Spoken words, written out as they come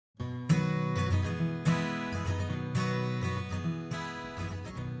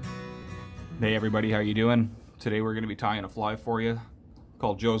Hey everybody, how you doing? Today we're going to be tying a fly for you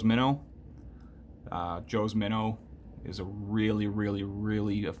called Joe's Minnow. Joe's Minnow is a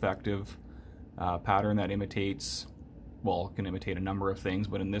really effective pattern that imitates, well, it can imitate a number of things,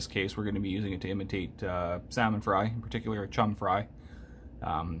 but in this case we're going to be using it to imitate salmon fry, in particular a chum fry.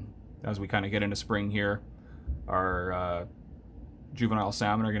 As we kind of get into spring here, our juvenile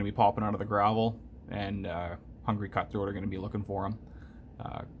salmon are going to be popping out of the gravel, and hungry cutthroat are going to be looking for them.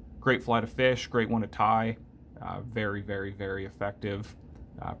 Great fly to fish, great one to tie, very effective,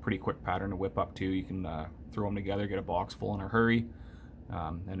 pretty quick pattern to whip up to. You can throw them together, get a box full in a hurry,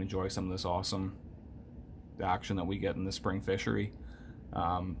 and enjoy some of this awesome action that we get in the spring fishery.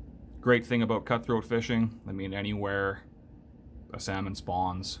 Great thing about cutthroat fishing, I mean, anywhere a salmon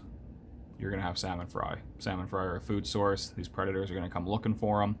spawns, you're going to have salmon fry. Salmon fry are a food source. These predators are going to come looking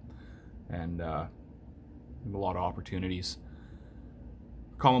for them, and a lot of opportunities.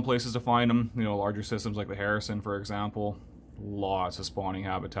 Common places to find them, you know, larger systems like the Harrison, for example. Lots of spawning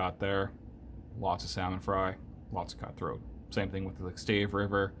habitat there. Lots of salmon fry, lots of cutthroat. Same thing with the Stave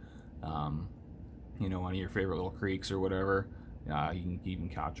River. You know, one of your favorite little creeks or whatever. You can even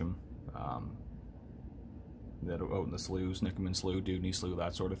catch them. That out in the sloughs, Nickerman Slough, Dudney Slough,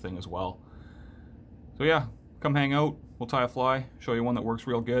 that sort of thing as well. So yeah, come hang out. We'll tie a fly, show you one that works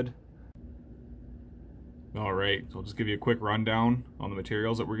real good. Alright, so I'll just give you a quick rundown on the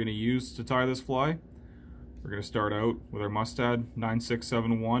materials that we're going to use to tie this fly. We're going to start out with our Mustad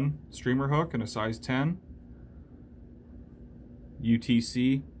 9671 streamer hook in a size 10.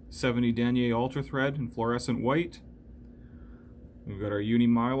 UTC 70 denier ultra thread in fluorescent white. We've got our Uni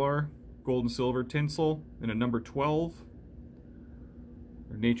Mylar gold and silver tinsel in a number 12.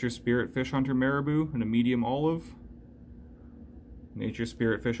 Our Nature Spirit Fish Hunter Marabou in a medium olive. Nature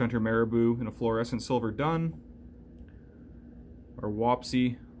Spirit Fish Hunter Marabou in a fluorescent silver dun. Our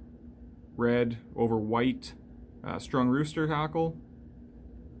Wapsi red over white strung rooster hackle.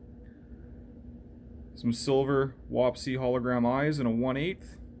 Some silver Wapsi hologram eyes in a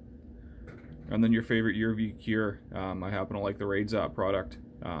 1/8. And then your favorite Yearview Cure. I happen to like the Raid Zap product.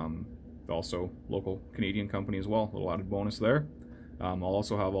 Also local Canadian company as well. A little added bonus there. I'll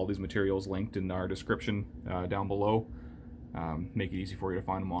also have all these materials linked in our description down below. Make it easy for you to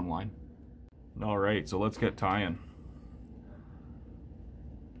find them online. Alright, so let's get tying.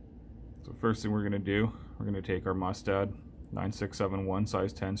 So first thing we're going to do, we're going to take our Mustad 9671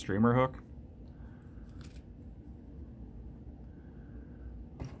 size 10 streamer hook.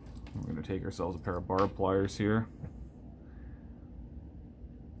 We're going to take ourselves a pair of barb pliers here.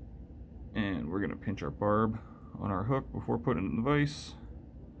 And we're going to pinch our barb on our hook before putting it in the vise.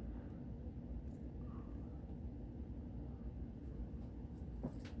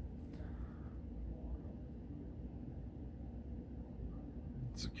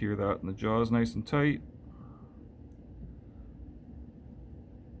 Secure that in the jaws nice and tight.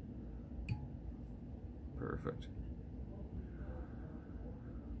 Perfect.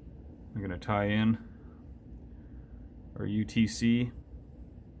 I'm going to tie in our UTC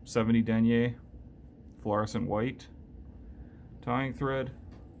 70 denier fluorescent white tying thread.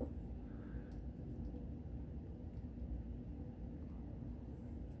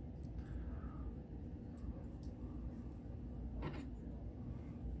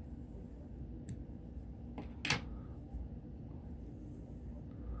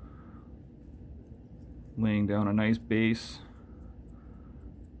 Laying down a nice base,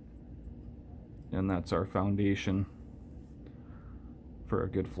 and that's our foundation for a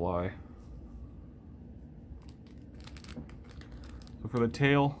good fly. So for the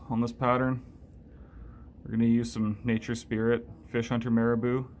tail on this pattern, we're going to use some Nature Spirit Fish Hunter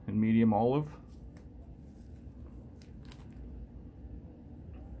Marabou in medium olive.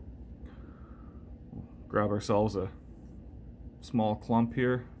 Grab ourselves a small clump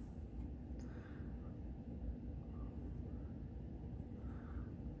here.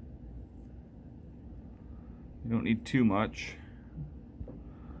 You don't need too much.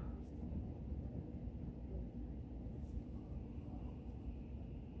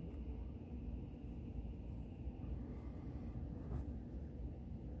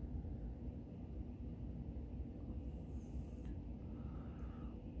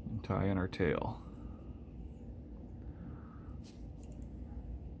 And tie in our tail.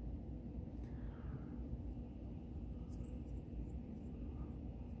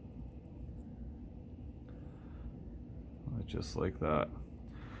 Just like that.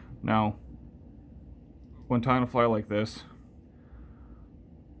 Now, when tying a fly like this,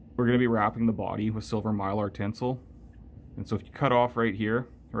 we're going to be wrapping the body with silver mylar tinsel, and so if you cut off right here,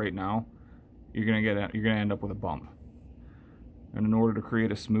 right now, you're going to end up with a bump. And in order to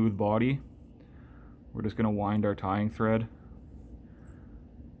create a smooth body, We're just going to wind our tying thread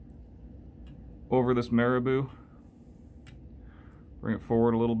over this marabou, bring it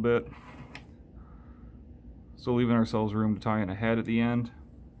forward a little bit, so leaving ourselves room to tie in a head at the end.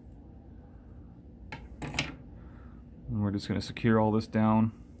 And we're just going to secure all this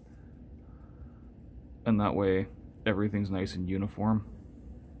down, and that way everything's nice and uniform.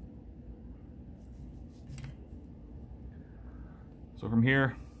 So from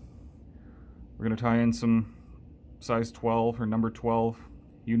here, we're going to tie in some size 12 or number 12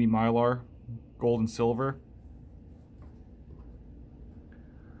 uni mylar, gold and silver.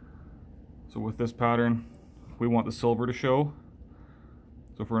 So with this pattern, we want the silver to show.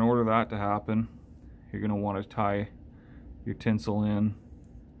 So for in order that to happen, you're going to want to tie your tinsel in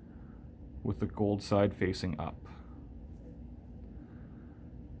with the gold side facing up.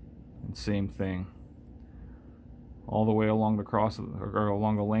 And same thing, all the way along the or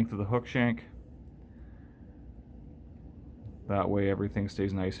along the length of the hook shank. That way everything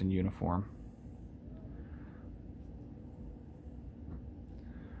stays nice and uniform.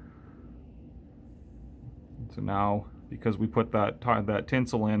 So now, because we put that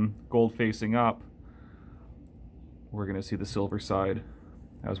tinsel in gold facing up, we're going to see the silver side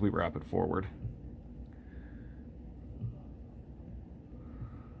as we wrap it forward.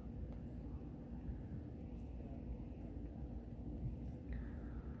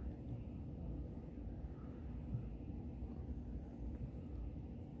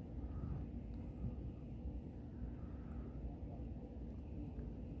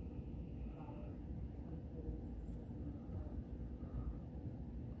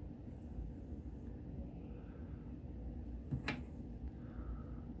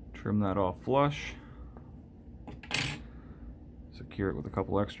 Trim that off flush, secure it with a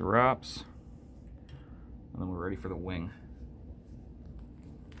couple extra wraps, and then we're ready for the wing.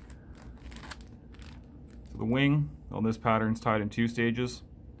 So the wing on this pattern is tied in 2 stages.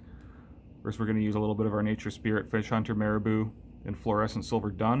 First, we're going to use a little bit of our Nature Spirit Fish Hunter Marabou in fluorescent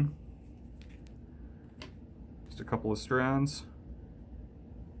silver dun. Just a couple of strands,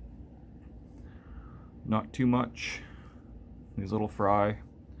 not too much. These little fry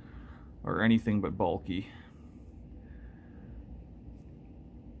are anything but bulky.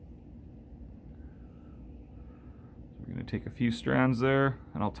 So we're going to take a few strands there,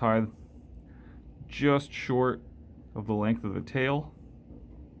 and I'll tie just short of the length of the tail.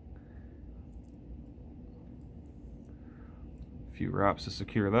 A few wraps to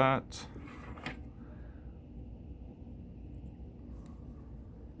secure that.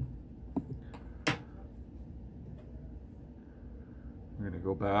 We're going to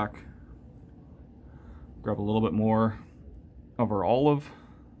go back, grab a little bit more of our olive.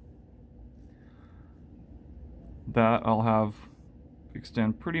 That I'll have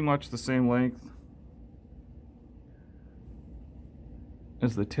extend pretty much the same length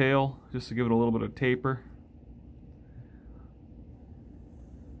as the tail, just to give it a little bit of taper.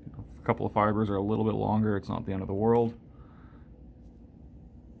 A couple of fibers are a little bit longer, it's not the end of the world.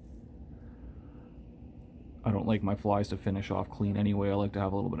 I don't like my flies to finish off clean anyway. I like to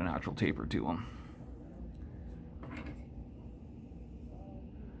have a little bit of natural taper to them.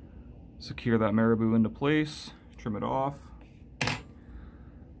 Secure that marabou into place, trim it off.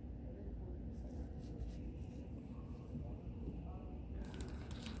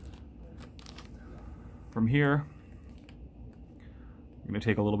 From here, I'm going to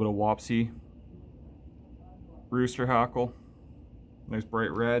take a little bit of Wapsi rooster hackle, nice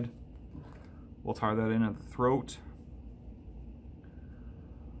bright red. We'll tie that in at the throat.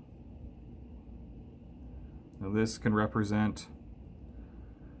 Now this can represent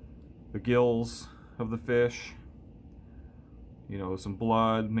the gills of the fish, you know, some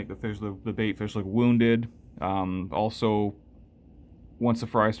blood, make the bait fish look wounded. Also, once the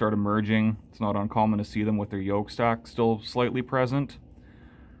fry start emerging, it's not uncommon to see them with their yolk sac still slightly present,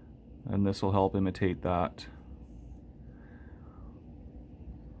 and this will help imitate that.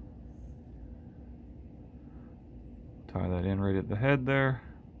 Tie that in right at the head there.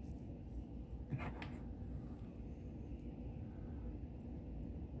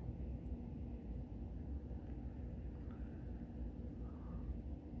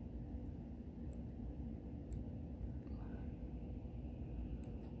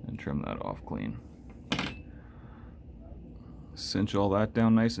 And trim that off clean. Cinch all that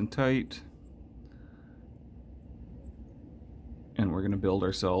down nice and tight. And we're going to build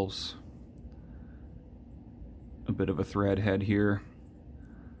ourselves a bit of a thread head here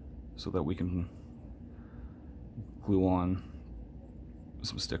so that we can glue on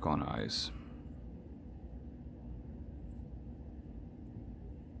some stick-on eyes.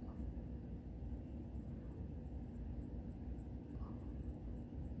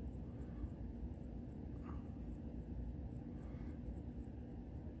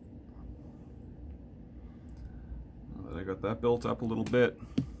 I got that built up a little bit.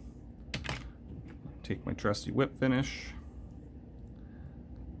 Take my trusty whip finish.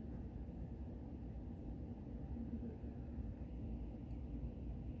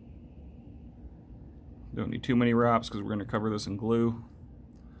 Don't need too many wraps because we're going to cover this in glue.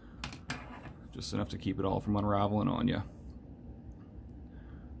 Just enough to keep it all from unraveling on you.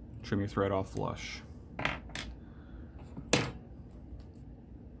 Trim your thread off flush.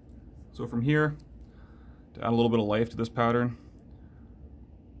 So from here, to add a little bit of life to this pattern,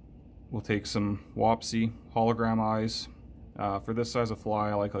 we'll take some Wapsi hologram eyes. For this size of fly,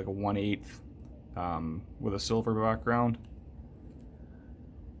 I like a 1/8 with a silver background.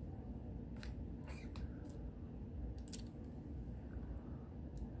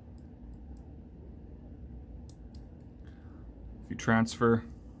 If you transfer,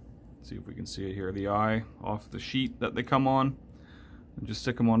 see if we can see it here, the eye off the sheet that they come on, and just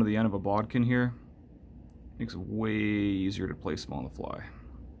stick them onto the end of a bodkin here. Makes it way easier to place them on the fly.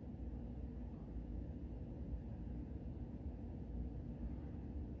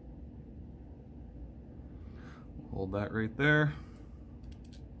 Hold that right there.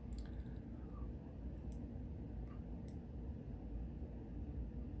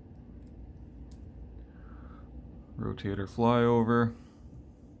 Rotate our fly over.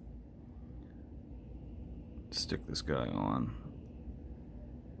 Stick this guy on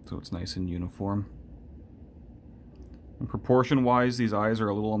so it's nice and uniform. And proportion wise, these eyes are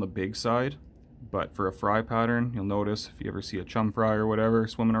a little on the big side, but for a fry pattern, you'll notice if you ever see a chum fry or whatever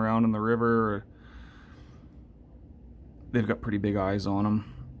swimming around in the river, they've got pretty big eyes on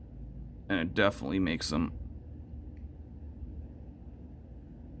them, and it definitely makes them,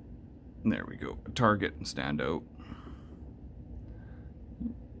 there we go, a target and stand out.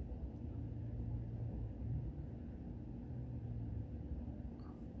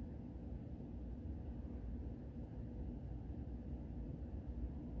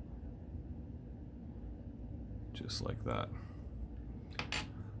 Just like that.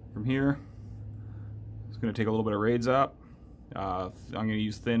 From here, it's going to take a little bit of Raid Zap. I'm going to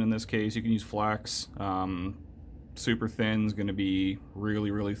use thin in this case. You can use flax. Super thin is going to be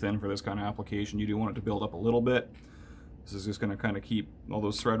really thin for this kind of application. You do want it to build up a little bit. This is just going to kind of keep all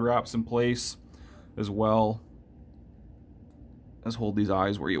those thread wraps in place, as well as hold these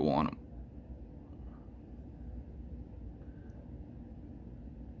eyes where you want them.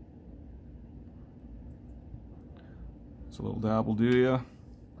 So a little dab will do ya.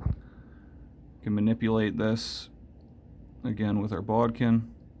 You can manipulate this again with our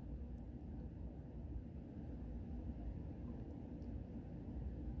bodkin.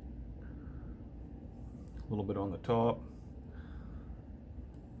 A little bit on the top.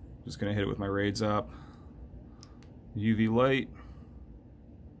 Just gonna hit it with my Raid Zap. UV light.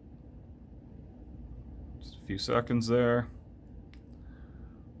 Just a few seconds there.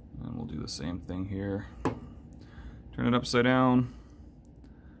 And we'll do the same thing here. Turn it upside down.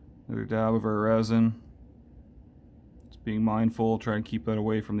 Another dab of our resin. Just being mindful, try and keep that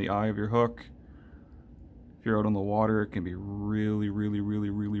away from the eye of your hook. If you're out on the water, it can be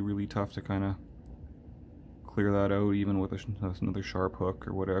really tough to kind of clear that out, even with another sharp hook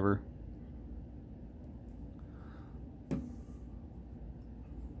or whatever.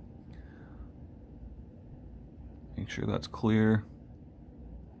 Make sure that's clear.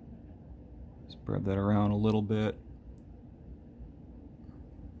 Spread that around a little bit.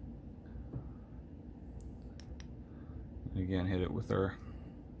 Again, hit it with our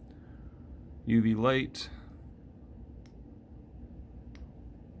UV light.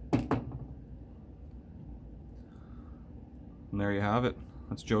 And there you have it.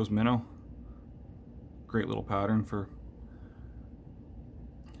 That's Joe's Minnow. Great little pattern for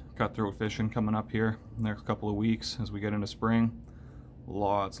cutthroat fishing coming up here in the next couple of weeks as we get into spring.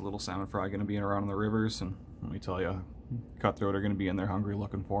 Lots of little salmon fry going to be around in the rivers, and let me tell you, cutthroat are going to be in there hungry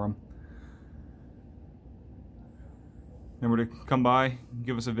looking for them. Remember to come by,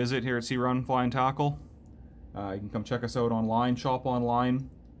 give us a visit here at Sea Run Fly and Tackle. You can come check us out online, shop online,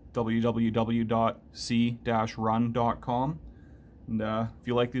 www.sea-run.com. And if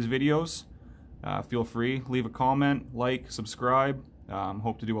you like these videos, feel free, leave a comment, like, subscribe.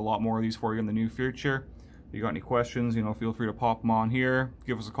 Hope to do a lot more of these for you in the near future. If you got any questions, feel free to pop them on here.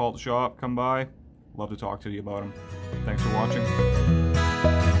 Give us a call at the shop, come by. Love to talk to you about them. Thanks for watching.